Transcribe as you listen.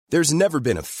There's never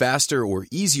been a faster or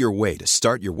easier way to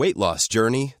start your weight loss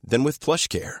journey than with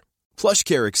PlushCare.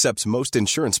 PlushCare accepts most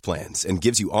insurance plans and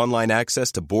gives you online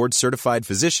access to board-certified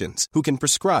physicians who can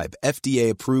prescribe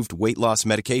FDA-approved weight loss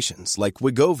medications like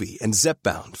Wegovy and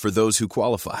Zepbound for those who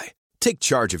qualify. Take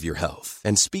charge of your health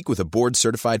and speak with a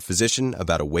board-certified physician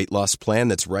about a weight loss plan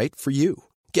that's right for you.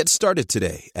 Get started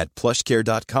today at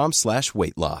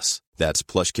plushcare.com/weight loss. That's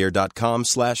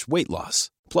plushcare.com/weight loss.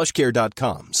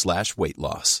 plushcare.com/weight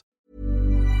loss.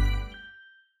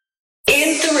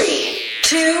 In 3,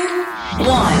 2,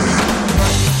 1.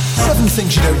 7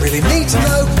 things you don't really need to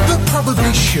know, but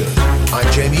probably should. I'm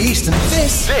Jamie East, and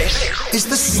this is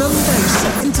the Sunday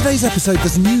Set. In today's episode,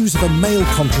 there's news of a male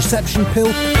contraception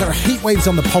pill, there are heat waves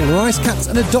on the polar ice caps,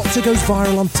 and a doctor goes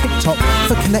viral on TikTok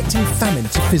for connecting famine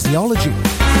to physiology.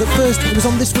 But first, it was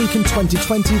on This Week in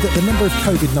 2020 that the number of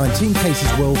COVID-19 cases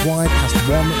worldwide passed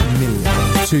 1 million.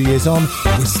 2 years on,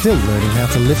 we're still learning how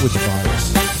to live with the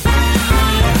virus.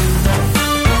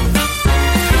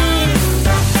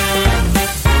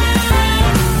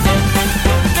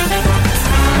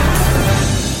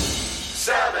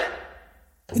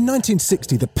 In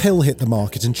 1960, the pill hit the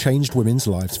market and changed women's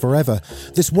lives forever.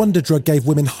 This wonder drug gave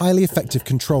women highly effective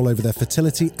control over their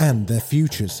fertility and their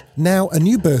futures. Now, a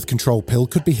new birth control pill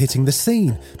could be hitting the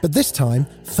scene, but this time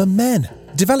for men.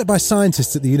 Developed by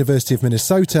scientists at the University of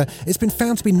Minnesota, it's been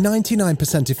found to be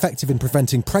 99% effective in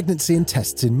preventing pregnancy in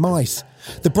tests in mice.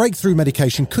 The breakthrough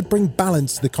medication could bring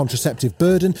balance to the contraceptive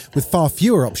burden, with far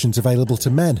fewer options available to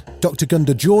men. Dr.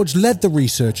 Gunda George led the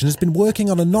research and has been working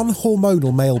on a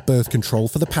non-hormonal male birth control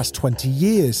for the past 20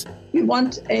 years. We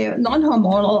want a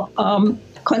non-hormonal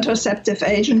contraceptive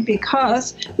agent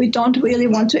because we don't really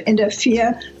want to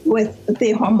interfere with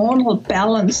the hormonal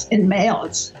balance in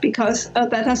males, because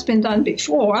that has been done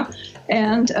before,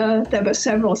 and there were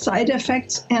several side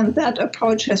effects, and that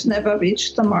approach has never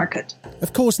reached the market.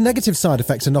 Of course, negative side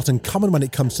effects are not uncommon when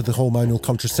it comes to the hormonal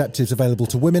contraceptives available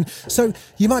to women, so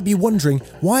you might be wondering,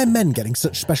 why are men getting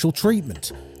such special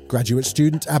treatment? Graduate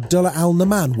student Abdullah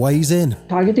Al-Naman weighs in.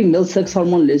 Targeting male sex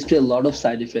hormone leads to a lot of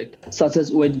side effects, such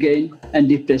as weight gain and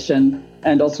depression,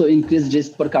 and also increased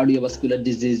risk for cardiovascular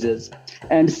diseases.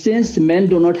 And since men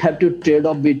do not have to trade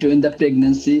off between the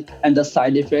pregnancy and the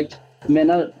side effect,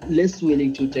 men are less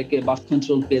willing to take a birth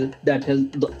control pill that has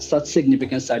such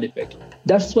significant side effect.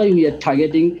 That's why we are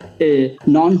targeting a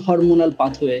non-hormonal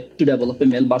pathway to develop a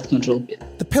male birth control pill.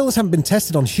 The pills haven't been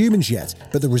tested on humans yet,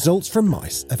 but the results from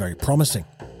mice are very promising.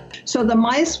 So the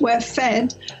mice were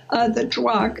fed the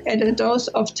drug at a dose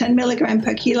of 10 milligram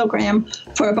per kilogram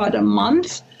for about a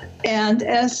month. And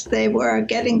as they were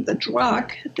getting the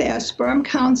drug, their sperm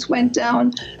counts went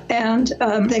down, and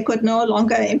they could no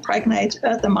longer impregnate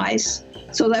the mice.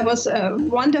 So that was a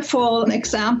wonderful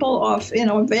example of,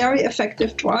 very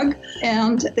effective drug,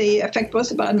 and the effect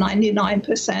was about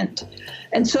 99%.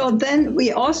 And so then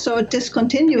we also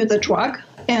discontinued the drug.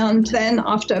 And then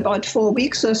after about 4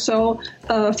 weeks or so,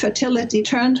 fertility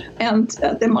turned, and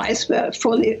the mice were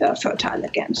fully fertile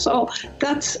again. So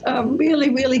that's a really,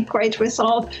 really great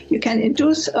result. You can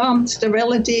induce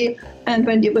sterility, and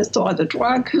when you withdraw the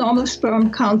drug, normal sperm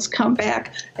counts come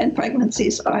back and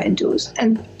pregnancies are induced.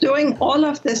 And doing all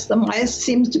of this, the mice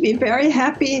seem to be very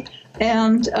happy,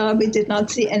 and we did not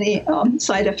see any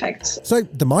side effects. So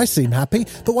the mice seem happy,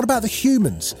 but what about the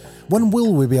humans? When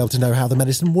will we be able to know how the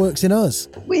medicine works in us?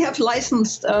 We have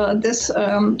licensed this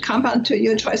compound to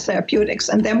UChoice Therapeutics,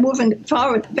 and they're moving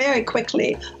forward very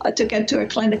quickly to get to a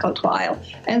clinical trial.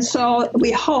 And so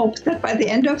we hope that by the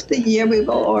end of the year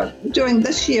or during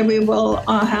this year, we will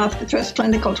have the first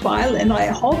clinical trial, and I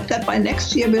hope that by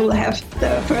next year we will have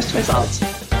the first results.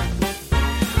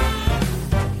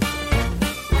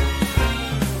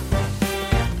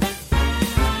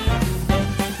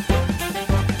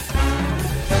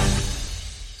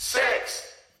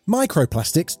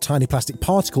 Microplastics, tiny plastic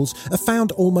particles, are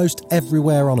found almost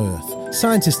everywhere on Earth.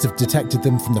 Scientists have detected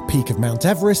them from the peak of Mount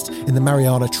Everest, in the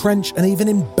Mariana Trench, and even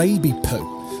in baby poo.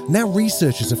 Now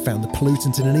researchers have found the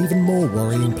pollutant in an even more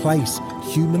worrying place: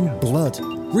 human blood.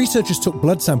 Researchers took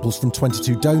blood samples from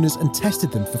 22 donors and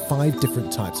tested them for 5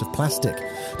 different types of plastic.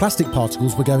 Plastic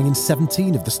particles were going in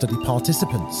 17 of the study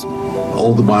participants.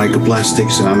 All the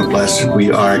microplastics and nanoplastics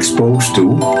we are exposed to,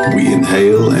 we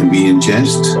inhale and we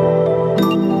ingest,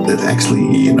 that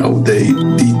actually,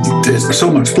 there's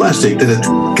so much plastic that it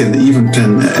can even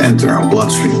enter our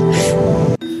bloodstream.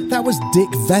 That That was Dick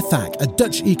Vethak, a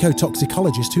Dutch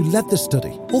ecotoxicologist who led the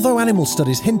study. Although animal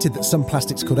studies hinted that some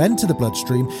plastics could enter the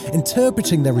bloodstream,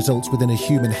 interpreting their results within a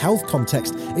human health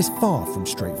context is far from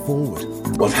straightforward.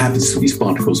 What happens to these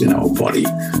particles in our body?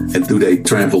 And do they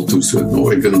travel to certain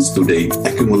organs? Do they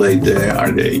accumulate there?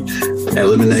 Are they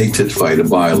eliminated via the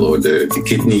bile or the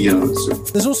kidney?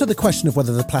 There's also the question of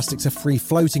whether the plastics are free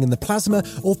floating in the plasma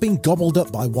or being gobbled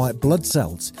up by white blood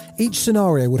cells. Each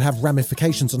scenario would have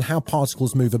ramifications on how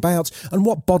particles move about and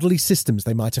what bodily systems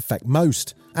they might affect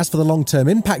most. As for the long-term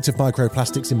impact of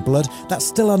microplastics in blood, that's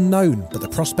still unknown, but the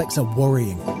prospects are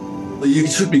worrying. You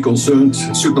should be concerned.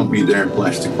 It should not be there.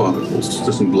 Plastic particles. It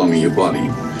doesn't belong in your body.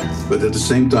 But at the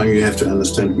same time, you have to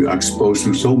understand we are exposed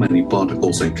to so many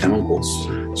particles and chemicals.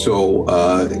 So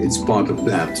it's part of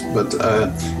that. But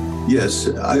yes,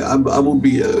 I would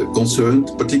be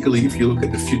concerned, particularly if you look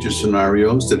at the future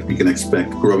scenarios that we can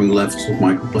expect growing levels of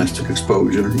microplastic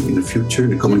exposure in the future, in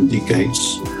the coming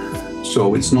decades.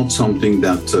 So it's not something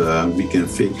that we can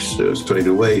fix straight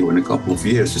away or in a couple of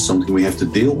years. It's something we have to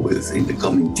deal with in the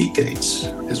coming decades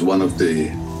as one of the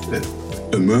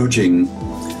emerging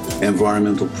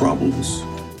environmental problems.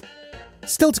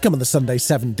 Still to come on the Sunday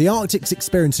 7, the Arctic's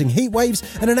experiencing heat waves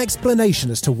and an explanation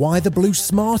as to why the blue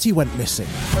Smartie went missing.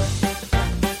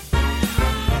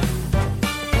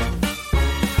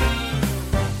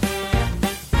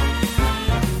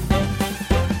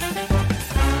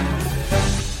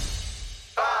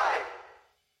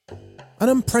 An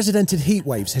unprecedented heat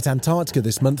waves hit Antarctica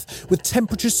this month, with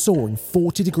temperatures soaring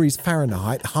 40 degrees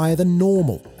Fahrenheit higher than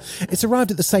normal. It's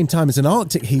arrived at the same time as an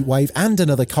Arctic heat wave and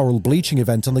another coral bleaching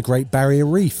event on the Great Barrier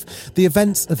Reef. The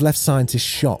events have left scientists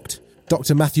shocked.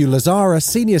 Dr. Matthew Lazara,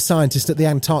 senior scientist at the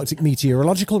Antarctic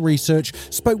Meteorological Research,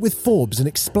 spoke with Forbes and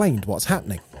explained what's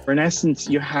happening. In essence,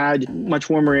 you had much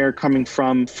warmer air coming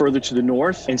from further to the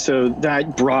north, and so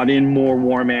that brought in more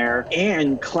warm air,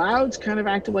 and clouds kind of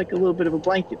acted like a little bit of a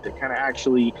blanket that kind of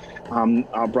actually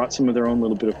brought some of their own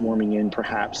little bit of warming in,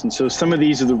 perhaps. And so some of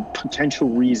these are the potential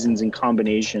reasons in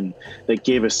combination that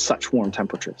gave us such warm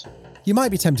temperatures. You might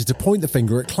be tempted to point the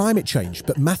finger at climate change,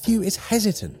 but Matthew is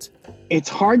hesitant. It's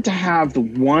hard to have the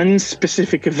one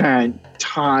specific event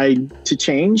tied to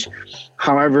change.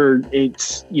 However,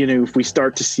 it's, if we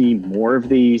start to see more of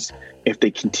these, if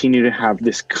they continue to have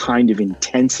this kind of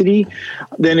intensity,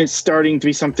 then it's starting to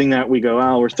be something that we go,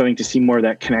 we're starting to see more of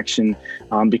that connection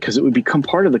because it would become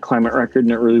part of the climate record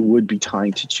and it really would be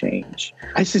tying to change.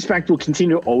 I suspect we'll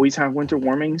continue to always have winter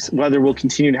warmings. Whether we'll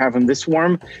continue to have them this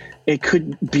warm, it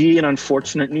could be an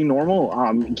unfortunate new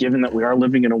normal, given that we are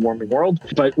living in a warming world.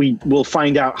 But we will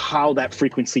find out how that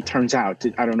frequency turns out.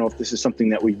 I don't know if this is something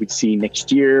that we would see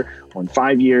next year or in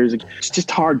 5 years. It's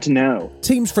just hard to know.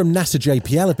 Teams from NASA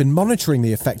JPL have been monitoring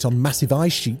the effect on massive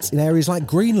ice sheets in areas like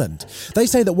Greenland. They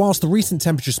say that whilst the recent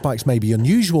temperature spikes may be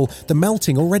unusual, the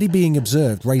melting already being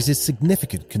observed raises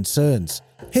significant concerns.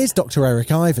 Here's Dr.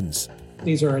 Eric Ivans.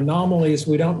 These are anomalies.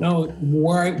 We don't know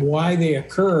why they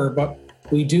occur, but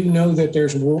we do know that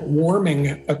there's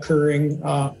warming occurring,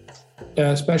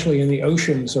 especially in the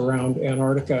oceans around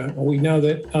Antarctica. We know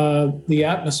that the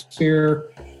atmosphere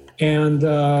and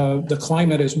the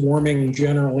climate is warming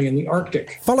generally in the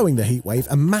Arctic. Following the heat wave,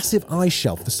 a massive ice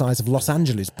shelf the size of Los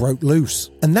Angeles broke loose,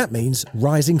 and that means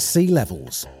rising sea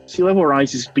levels. Sea level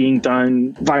rise is being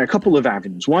done via a couple of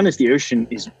avenues. One is the ocean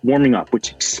is warming up,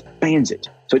 which expands it.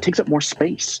 So it takes up more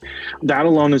space. That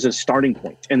alone is a starting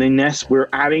point. And then yes, we're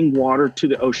adding water to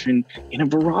the ocean in a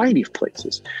variety of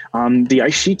places. The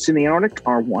ice sheets in the Arctic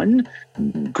are one.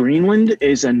 Greenland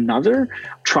is another.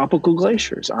 Tropical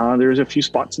glaciers. There's a few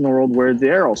spots in the world where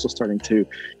they're also starting to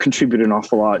contribute an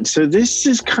awful lot. And so this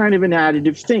is kind of an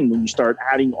additive thing. When you start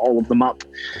adding all of them up,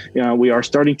 we are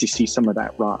starting to see some of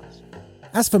that rise.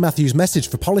 As for Matthew's message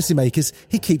for policymakers,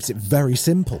 he keeps it very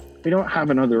simple. We don't have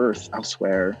another Earth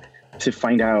elsewhere to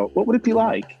find out what would it be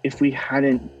like if we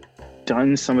hadn't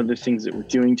done some of the things that we're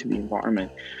doing to the environment.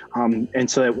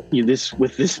 And so that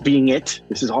with this being it,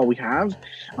 this is all we have.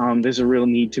 There's a real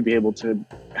need to be able to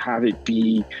have it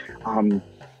be,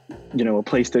 a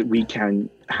place that we can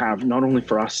have not only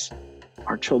for us,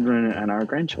 our children and our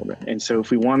grandchildren. And so if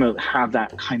we want to have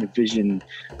that kind of vision,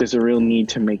 there's a real need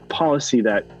to make policy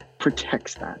that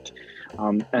protects that.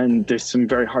 And there's some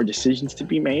very hard decisions to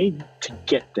be made to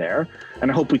get there.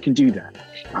 And I hope we can do that.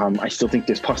 I still think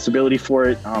there's possibility for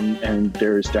it. And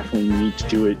there's definitely a need to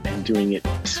do it and doing it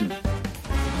soon.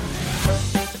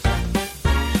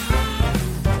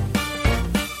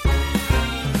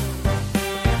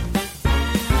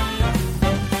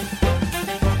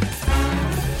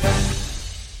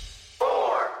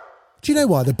 Do you know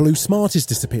why the blue Smarties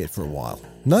disappeared for a while?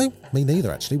 No, me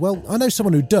neither actually. Well, I know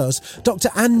someone who does. Dr.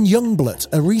 Anne Youngblood,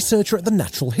 a researcher at the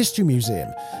Natural History Museum.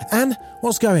 Anne,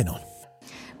 what's going on?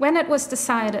 When it was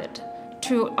decided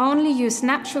to only use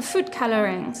natural food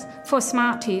colorings for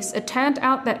Smarties, it turned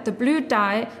out that the blue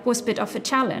dye was a bit of a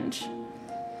challenge.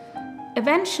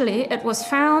 Eventually, it was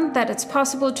found that it's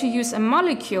possible to use a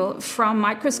molecule from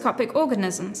microscopic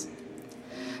organisms.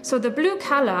 So the blue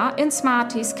color in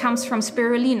Smarties comes from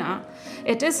spirulina.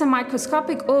 It is a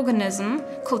microscopic organism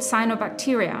called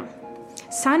cyanobacteria.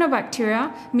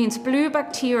 Cyanobacteria means blue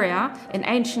bacteria in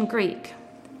ancient Greek.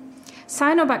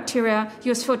 Cyanobacteria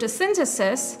use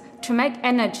photosynthesis to make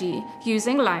energy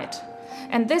using light.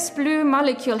 And this blue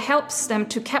molecule helps them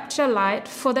to capture light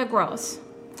for their growth.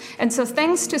 And so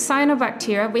thanks to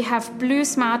cyanobacteria, we have blue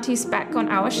Smarties back on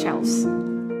our shelves.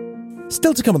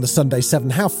 Still to come on the Sunday 7,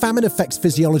 how famine affects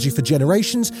physiology for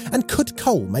generations, and could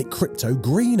coal make crypto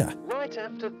greener? Right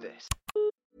after this.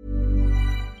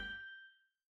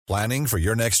 Planning for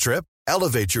your next trip?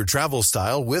 Elevate your travel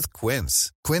style with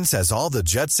Quince. Quince has all the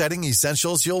jet-setting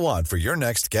essentials you'll want for your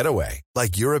next getaway,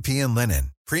 like European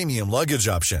linen, premium luggage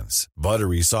options,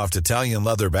 buttery soft Italian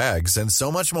leather bags, and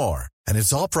so much more. And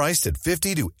it's all priced at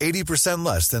 50 to 80%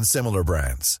 less than similar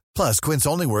brands. Plus, Quince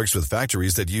only works with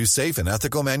factories that use safe and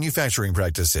ethical manufacturing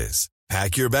practices.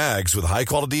 Pack your bags with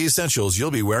high-quality essentials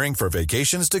you'll be wearing for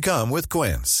vacations to come with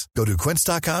Quince. Go to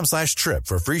quince.com/trip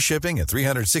for free shipping and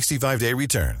 365-day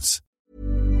returns.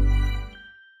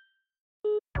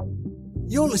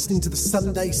 You're listening to the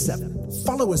Sunday 7.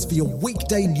 Follow us for your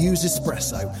weekday news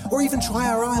espresso, or even try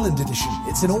our Ireland edition.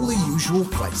 It's in all the usual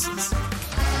places.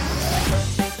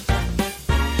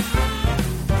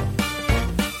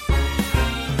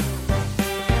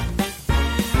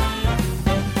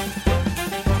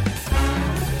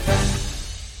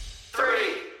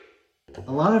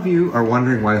 A lot of you are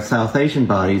wondering why South Asian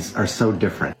bodies are so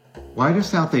different. Why do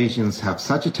South Asians have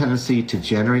such a tendency to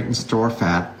generate and store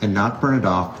fat and not burn it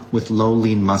off with low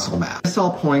lean muscle mass? This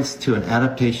all points to an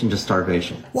adaptation to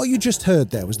starvation. What you just heard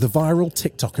there was the viral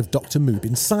TikTok of Dr.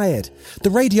 Mubin Syed. The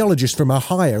radiologist from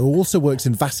Ohio, who also works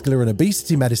in vascular and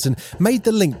obesity medicine, made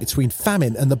the link between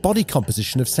famine and the body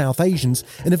composition of South Asians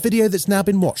in a video that's now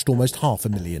been watched almost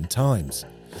 500,000 times.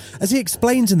 As he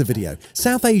explains in the video,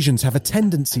 South Asians have a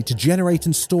tendency to generate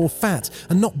and store fat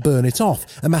and not burn it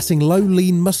off, amassing low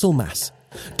lean muscle mass.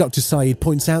 Dr. Syed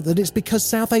points out that it's because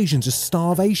South Asians are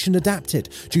starvation adapted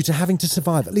due to having to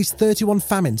survive at least 31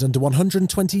 famines under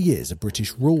 120 years of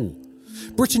British rule.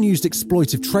 Britain used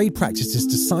exploitive trade practices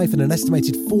to siphon an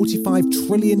estimated $45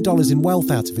 trillion in wealth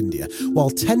out of India, while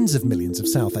tens of millions of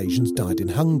South Asians died in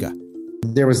hunger.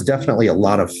 There was definitely a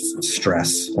lot of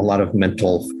stress, a lot of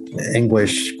mental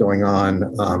anguish going on.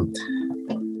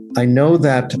 I know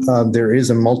that there is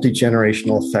a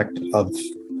multi-generational effect of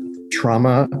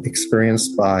trauma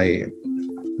experienced by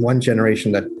one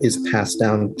generation that is passed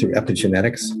down through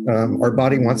epigenetics. Our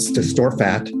body wants to store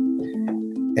fat,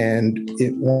 and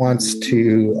it wants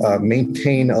to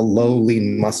maintain a low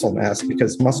lean muscle mass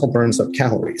because muscle burns up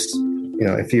calories. You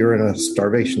know, if you're in a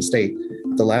starvation state,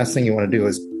 the last thing you want to do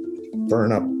is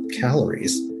burn up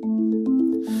calories.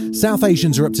 South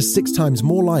Asians are up to 6 times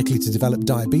more likely to develop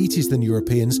diabetes than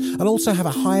Europeans and also have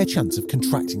a higher chance of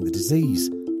contracting the disease.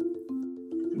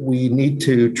 We need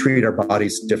to treat our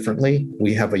bodies differently.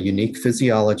 We have a unique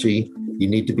physiology. You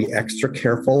need to be extra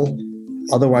careful.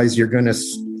 Otherwise, you're going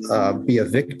to be a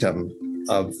victim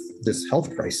of this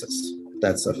health crisis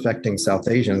that's affecting South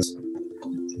Asians.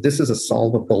 This is a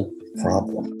solvable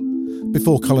problem.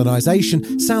 Before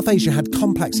colonisation, South Asia had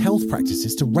complex health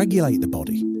practices to regulate the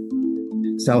body.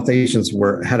 South Asians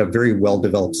had a very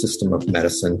well-developed system of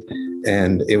medicine,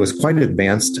 and it was quite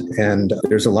advanced. And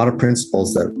there's a lot of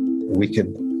principles that we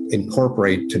could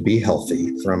incorporate to be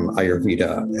healthy from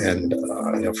Ayurveda and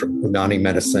from Unani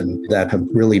medicine that have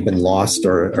really been lost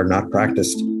or are not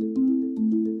practiced.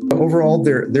 Overall,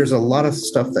 there's a lot of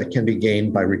stuff that can be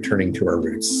gained by returning to our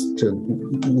roots, to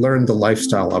learn the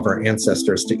lifestyle of our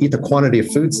ancestors, to eat the quantity of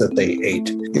foods that they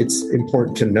ate. It's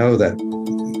important to know that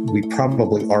we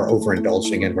probably are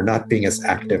overindulging and we're not being as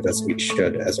active as we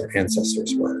should as our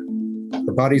ancestors were.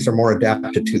 Our bodies are more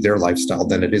adapted to their lifestyle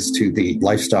than it is to the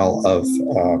lifestyle of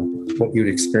what you'd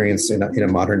experience in a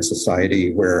modern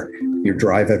society where you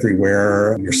drive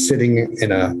everywhere, you're sitting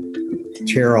in a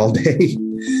chair all day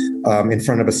in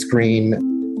front of a screen.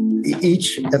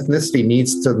 Each ethnicity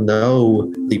needs to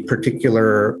know the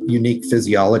particular unique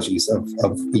physiologies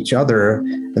of each other,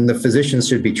 and the physicians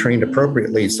should be trained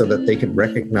appropriately so that they can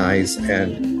recognize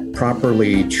and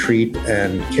properly treat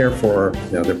and care for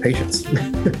their patients.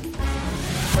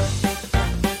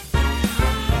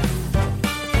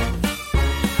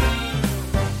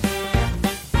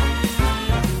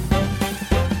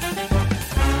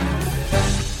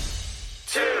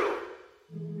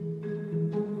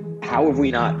 How have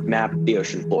we not mapped the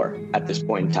ocean floor at this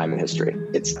point in time in history?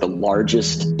 It's the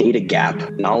largest data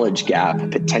gap, knowledge gap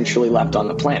potentially left on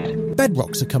the planet.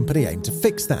 Bedrock's a company aimed to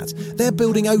fix that. They're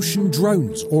building ocean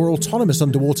drones or autonomous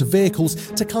underwater vehicles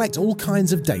to collect all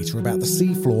kinds of data about the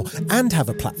seafloor and have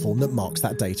a platform that marks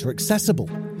that data accessible.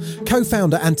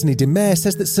 Co-founder Anthony DeMare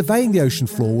says that surveying the ocean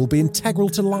floor will be integral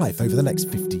to life over the next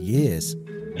 50 years.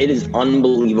 It is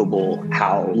unbelievable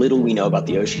how little we know about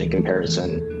the ocean in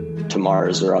comparison to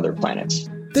Mars or other planets.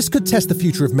 This could test the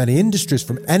future of many industries,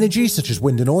 from energy such as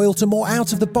wind and oil to more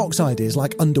out-of-the-box ideas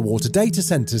like underwater data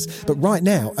centres. But right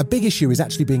now, a big issue is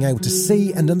actually being able to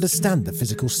see and understand the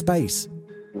physical space.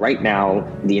 Right now,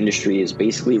 the industry is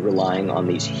basically relying on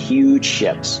these huge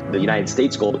ships. The United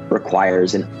States goal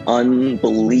requires an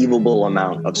unbelievable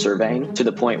amount of surveying, to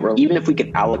the point where even if we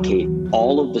could allocate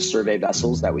all of the survey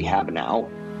vessels that we have now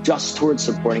just towards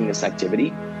supporting this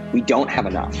activity, we don't have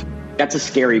enough. That's a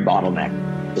scary bottleneck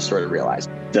to sort of realize.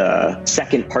 The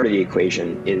second part of the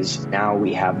equation is now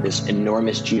we have this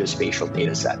enormous geospatial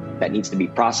data set that needs to be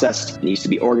processed, it needs to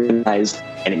be organized,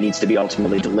 and it needs to be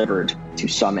ultimately delivered to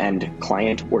some end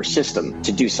client or system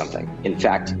to do something. In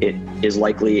fact, it is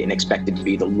likely and expected to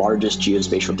be the largest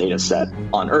geospatial data set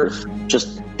on Earth.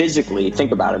 Just physically,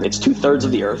 think about it, it's 2/3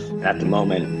 of the Earth. At the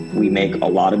moment, we make a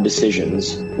lot of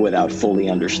decisions without fully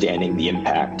understanding the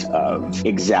impact of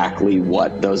exactly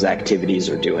what those activities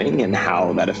are doing and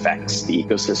how that affects the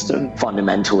ecosystem.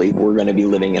 Fundamentally, we're going to be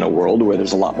living in a world where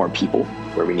there's a lot more people,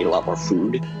 where we need a lot more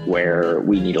food, where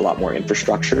we need a lot more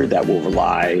infrastructure that will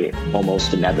rely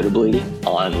almost inevitably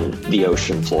on the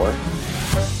ocean floor.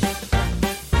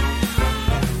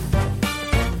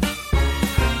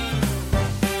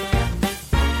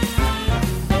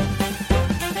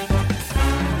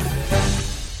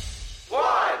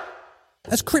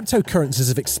 As cryptocurrencies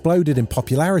have exploded in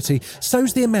popularity,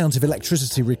 so's the amount of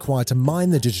electricity required to mine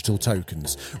the digital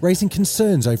tokens, raising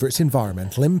concerns over its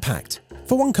environmental impact.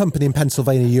 For one company in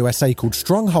Pennsylvania, USA called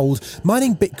Stronghold,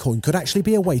 mining Bitcoin could actually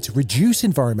be a way to reduce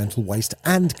environmental waste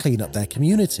and clean up their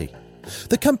community.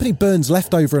 The company burns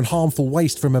leftover and harmful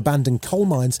waste from abandoned coal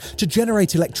mines to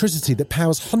generate electricity that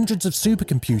powers hundreds of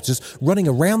supercomputers running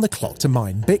around the clock to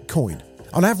mine Bitcoin.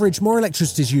 On average, more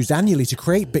electricity is used annually to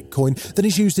create Bitcoin than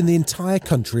is used in the entire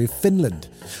country of Finland.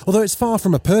 Although it's far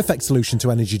from a perfect solution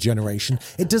to energy generation,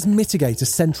 it does mitigate a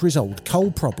centuries-old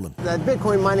coal problem. The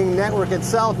Bitcoin mining network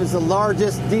itself is the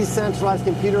largest decentralized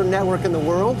computer network in the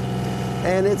world,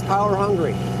 and it's power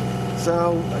hungry.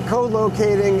 So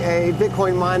co-locating a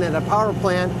Bitcoin mine at a power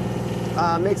plant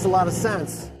makes a lot of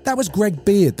sense. That was Greg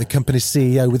Beard, the company's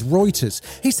CEO with Reuters.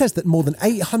 He says that more than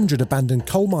 800 abandoned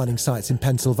coal mining sites in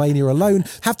Pennsylvania alone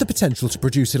have the potential to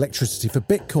produce electricity for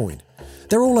Bitcoin.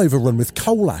 They're all overrun with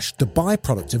coal ash, the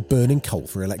byproduct of burning coal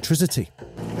for electricity.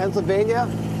 Pennsylvania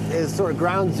is sort of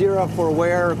ground zero for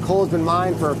where coal has been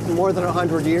mined for more than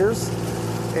 100 years.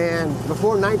 And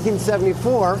before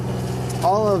 1974,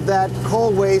 all of that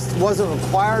coal waste wasn't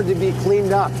required to be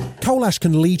cleaned up. Coal ash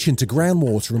can leach into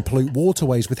groundwater and pollute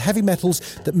waterways with heavy metals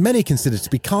that many consider to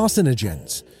be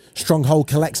carcinogens. Stronghold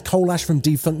collects coal ash from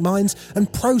defunct mines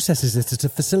and processes it at a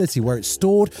facility where it's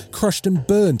stored, crushed and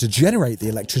burned to generate the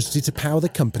electricity to power the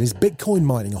company's Bitcoin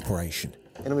mining operation.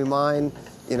 And we mine,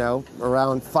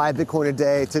 around 5 Bitcoin a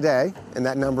day today, and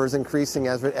that number is increasing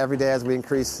every day as we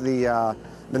increase the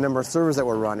number of servers that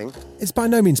we're running. It's by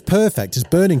no means perfect, as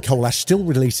burning coal ash still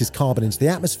releases carbon into the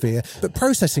atmosphere, but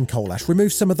processing coal ash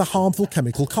removes some of the harmful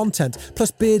chemical content.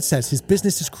 Plus, Beard says his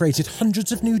business has created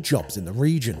hundreds of new jobs in the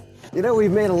region.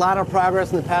 We've made a lot of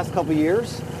progress in the past couple of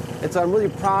years, and so I'm really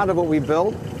proud of what we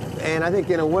built. And I think,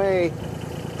 in a way,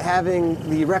 having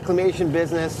the reclamation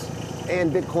business and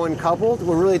Bitcoin coupled,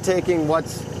 we're really taking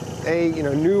what's a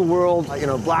new world,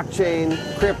 blockchain,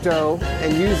 crypto,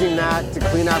 and using that to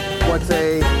clean up what's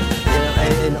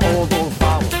an old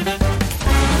problem.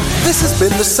 This has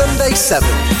been the Sunday 7.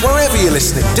 Wherever you're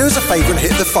listening, do us a favour and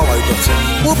hit the follow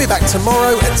button. We'll be back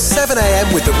tomorrow at 7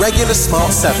 a.m. with the regular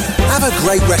Smart 7. Have a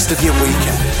great rest of your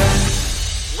weekend.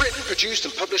 Written, produced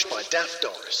and published by Daft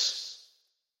Doris.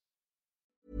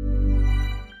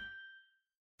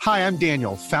 Hi, I'm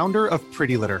Daniel, founder of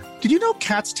Pretty Litter. Did you know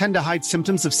cats tend to hide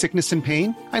symptoms of sickness and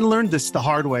pain? I learned this the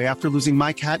hard way after losing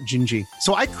my cat, Gingy.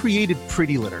 So I created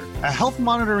Pretty Litter, a health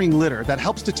monitoring litter that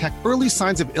helps detect early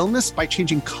signs of illness by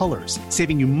changing colors,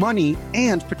 saving you money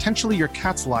and potentially your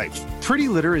cat's life. Pretty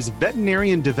Litter is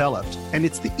veterinarian developed, and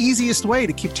it's the easiest way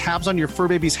to keep tabs on your fur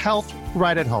baby's health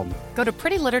right at home. Go to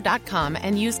prettylitter.com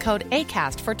and use code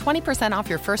ACAST for 20% off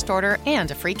your first order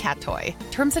and a free cat toy.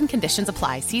 Terms and conditions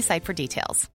apply. See site for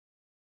details.